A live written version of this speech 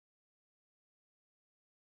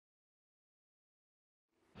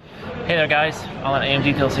Hey there guys, Alan at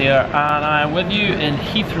AMDetails here, and I'm with you in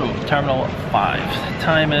Heathrow, Terminal 5.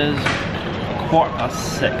 Time is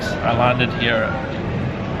 6:15. I landed here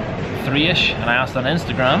at 3ish, and I asked on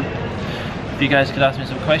Instagram if you guys could ask me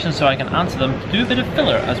some questions so I can answer them. Do a bit of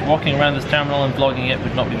filler, as walking around this terminal and vlogging it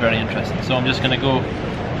would not be very interesting. So I'm just going to go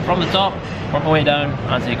from the top, work my way down,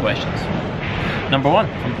 answer your questions. Number 1,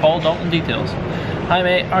 from Paul Dalton Details. Hi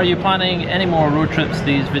mate, are you planning any more road trips?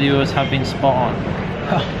 These videos have been spot on.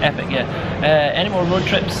 Epic, yeah. Any more road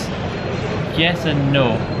trips? Yes and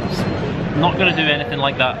no. Not going to do anything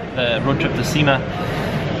like that. The road trip to SEMA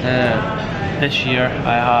this year.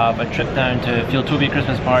 I have a trip down to Fieldtopia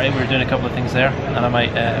Christmas party. We're doing a couple of things there, and I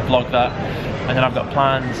might vlog that. And then I've got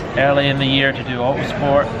plans early in the year to do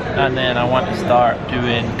autosport, and then I want to start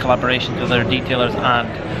doing collaborations with other detailers and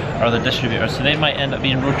other distributors. So they might end up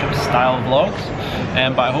being road trip style vlogs,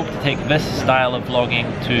 but I hope to take this style of vlogging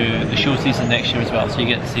to the show season next year as well. So you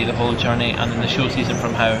get to see the whole journey and then the show season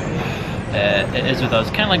from how it is with us.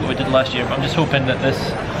 Kind of like what we did last year, but I'm just hoping that this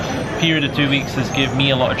period of 2 weeks has given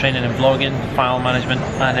me a lot of training in vlogging, file management,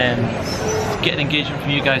 and then getting engagement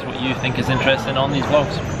from you guys, what you think is interesting on these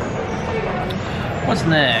vlogs. What's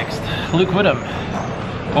next? Luke Woodham.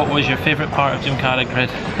 What was your favourite part of Gymkhana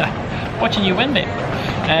GRiD? Watching you win, mate.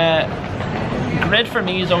 GRiD for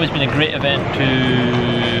me has always been a great event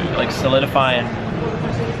to like solidify and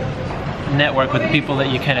network with the people that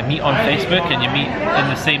you kind of meet on Facebook, and you meet in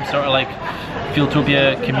the same sort of like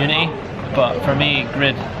Fieldtopia community. But for me,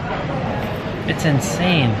 GRiD, it's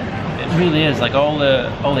insane. It really is. Like all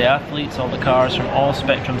the athletes, all the cars from all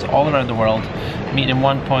spectrums all around the world meet in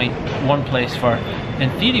one place for, in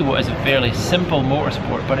theory, what is a fairly simple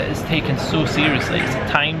motorsport, but it is taken so seriously. It's a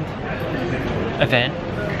timed event.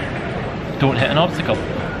 Don't hit an obstacle.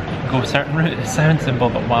 Go a certain route. It sounds simple,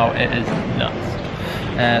 but wow, it is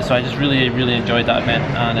nuts. So I just really enjoyed that event,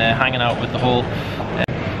 and hanging out with the whole...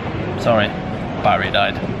 sorry, battery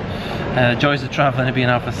died. Joys of travelling and being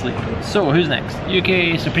half asleep. So who's next?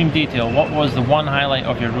 UK Supreme Detail. What was the one highlight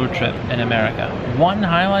of your road trip in America? One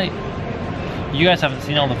highlight? You guys haven't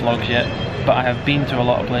seen all the vlogs yet, but I have been to a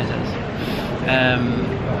lot of places.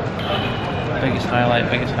 Biggest highlight.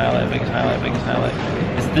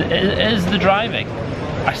 Is the driving.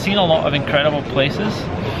 I've seen a lot of incredible places,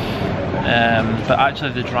 but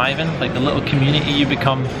actually the driving, like the little community you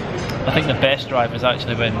become. I think the best drive was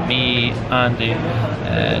actually when me, Andy,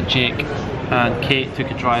 Jake and Kate took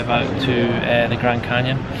a drive out to the Grand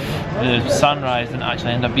Canyon. The sunrise didn't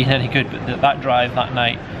actually end up being any good, but that drive that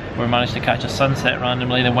night, we managed to catch a sunset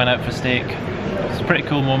randomly, then went out for steak. It's a pretty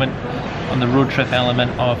cool moment on the road trip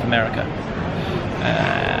element of America.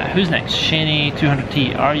 Who's next? Shaney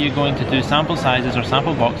 200T. Are you going to do sample sizes or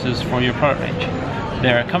sample boxes for your product range?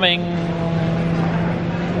 They're coming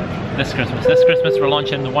this Christmas. This Christmas we're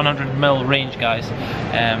launching the 100ml range, guys,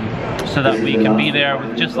 so that we can be there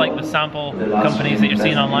with just like the sample companies that you're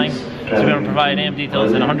seeing online. So we're going to provide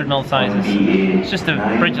AMDetails in 100ml sizes. It's just to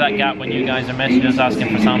bridge that gap when you guys are messaging us asking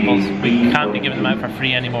for samples. We can't be giving them out for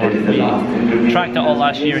free anymore. We tracked it all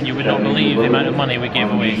last year and you would not believe the amount of money we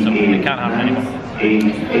gave away, so it can't happen anymore.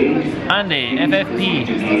 Andy, FFP,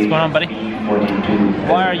 what's going on, buddy?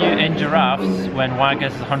 Why are you in giraffes when Waga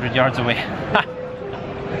is 100 yards away?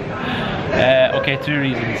 Okay, 2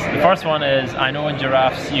 reasons. The first one is I know in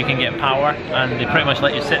giraffes you can get power, and they pretty much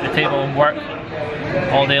let you sit at the table and work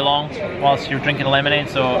all day long whilst you're drinking lemonade,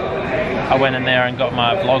 so I went in there and got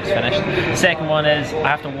my vlogs finished. The second one is I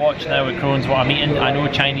have to watch now with Crohn's what I'm eating. I know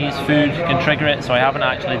Chinese food can trigger it, so I haven't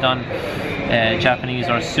actually done Japanese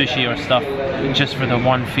or sushi or stuff, just for the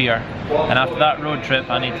one fear. And after that road trip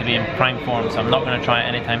I need to be in prime form, so I'm not going to try it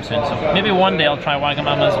anytime soon. So maybe one day I'll try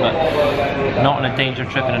Wagamamas, but not on a danger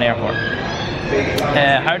trip in an airport.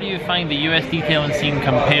 How do you find the US detailing scene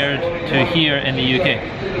compared to here in the UK?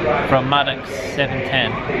 From Maddox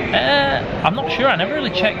 710. I'm not sure, I never really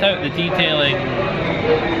checked out the detailing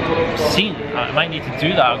scene. I might need to do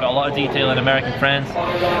that. I've got a lot of detailing American friends.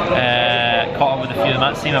 Caught up with a few of them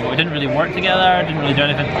at SEMA, but we didn't really work together, didn't really do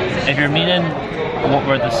anything. If you're meaning what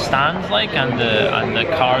were the stands like and the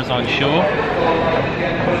cars on show,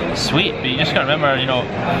 sweet, but you just gotta remember, you know,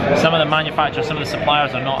 some of the manufacturers, some of the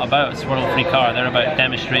suppliers are not about a swirl-free car, they're about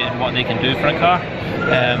demonstrating what they can do for a car.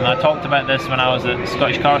 I talked about this when I was at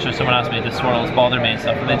Scottish Car Show. Someone asked me, do swirls bother me and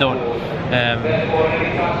stuff, and they don't.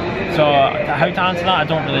 So how to answer that, I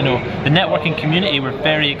don't really know. The networking community were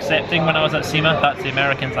very accepting when I was at SEMA. That's the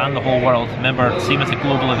Americans and the whole world. Remember, SEMA's a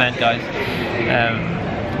global event, guys.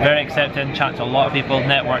 very accepting, chat to a lot of people,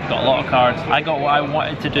 networked, got a lot of cards. I got what I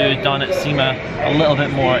wanted to do done at SEMA a little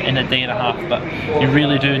bit more in a day and a half, but you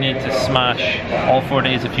really do need to smash all 4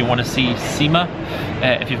 days if you want to see SEMA,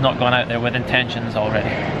 if you've not gone out there with intentions already.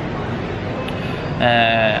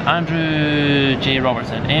 Andrew J.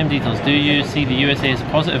 Robertson, AMDetails, do you see the USA as a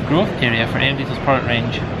positive growth area for AMDetails product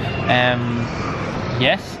range?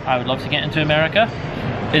 Yes, I would love to get into America.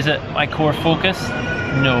 Is it my core focus?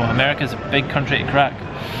 No, America's a big country to crack.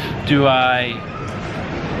 Do I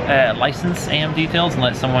license AMDetails and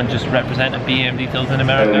let someone just represent and be AMDetails in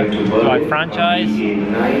America? Do I franchise?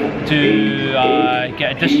 Do I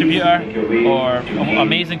get a distributor? Or an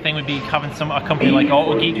amazing thing would be having a company like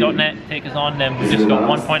AutoGeek.net take us on, then we've just got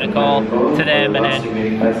one point of call to them, and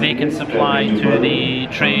then they can supply to the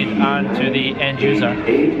trade and to the end user,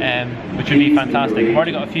 which would be fantastic. We've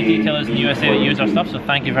already got a few detailers in the USA that use our stuff, so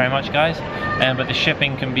thank you very much, guys. But the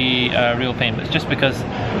shipping can be a real pain. But it's just because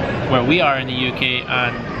where we are in the UK,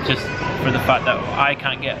 and just for the fact that I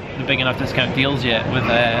can't get the big enough discount deals yet with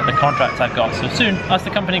the contracts I've got. So soon, as the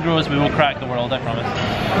company grows, we will crack the world, I promise.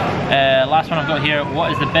 Last one I've got here,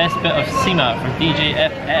 what is the best bit of SEMA from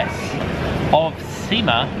djfs? Of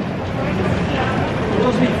SEMA?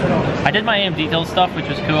 I did my AMDetails stuff, which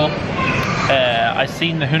was cool. I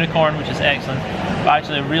seen the Unicorn, which is excellent. But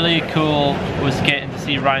actually really cool was getting to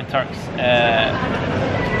see Ryan Turk's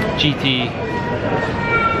GT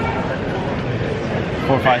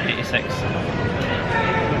 4586.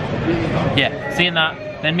 Yeah, seeing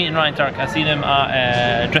that, then meeting Ryan Turk. I seen him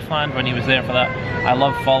at Driftland when he was there for that. I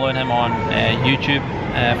love following him on YouTube,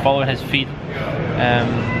 following his feed.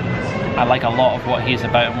 I like a lot of what he's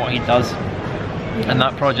about and what he does, and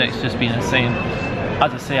that project's just been insane.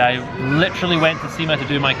 As I say, I literally went to SEMA to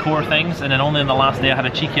do my core things, and then only in the last day I had a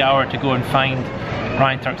cheeky hour to go and find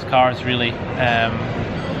Ryan Turk's cars, really,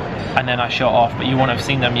 and then I shot off, but you won't have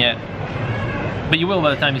seen them yet. But you will by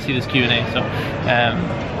the time you see this Q&A, so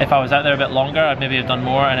if I was out there a bit longer, I'd maybe have done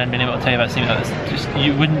more and then been able to tell you about SEMA. It's just,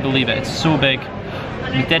 you wouldn't believe it, it's so big.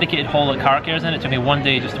 The dedicated hall that car cares in, it took me 1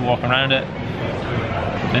 day just to walk around it.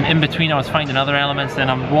 And in between I was finding other elements, then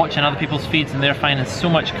I'm watching other people's feeds and they're finding so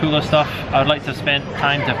much cooler stuff. I would like to have spent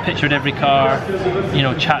time to have pictured every car, you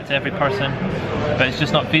know, chat to every person, but it's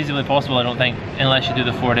just not feasibly possible, I don't think, unless you do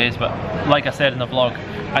the 4 days. But like I said in the vlog,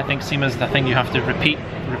 I think SEMA's the thing you have to repeat.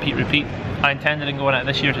 I intended on going out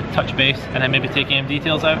this year to touch base and then maybe take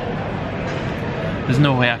AMDetails out. There's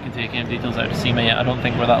no way I can take AMDetails out to SEMA yet. I don't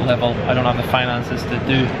think we're that level. I don't have the finances to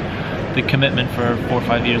do the commitment for 4 or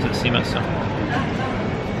 5 years at SEMA, so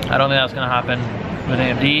I don't think that's going to happen with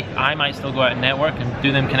AMD. I might still go out and network and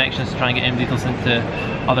do them connections to try and get AMDetails into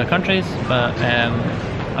other countries, but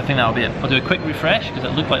I think that'll be it. I'll do a quick refresh because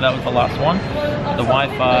it looked like that was the last one. The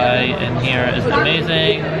Wi-Fi in here isn't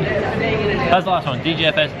amazing. That's the last one.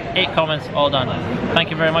 djfs, 8 comments, all done. Thank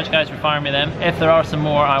you very much, guys, for firing me them. If there are some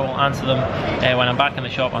more, I will answer them when I'm back in the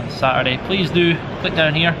shop on Saturday. Please do click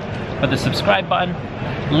down here with the subscribe button.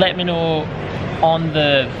 Let me know on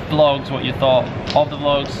the vlogs what you thought of the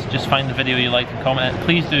vlogs. Just find the video you liked and comment it.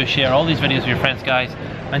 Please do share all these videos with your friends, guys,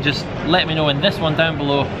 and just let me know in this one down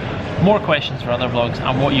below more questions for other vlogs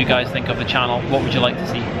and what you guys think of the channel. What would you like to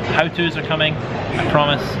see? How-tos are coming, I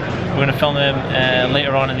promise. We're going to film them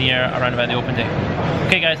later on in the year around about the open day.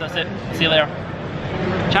 Okay guys, that's it. See you later.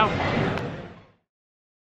 Ciao.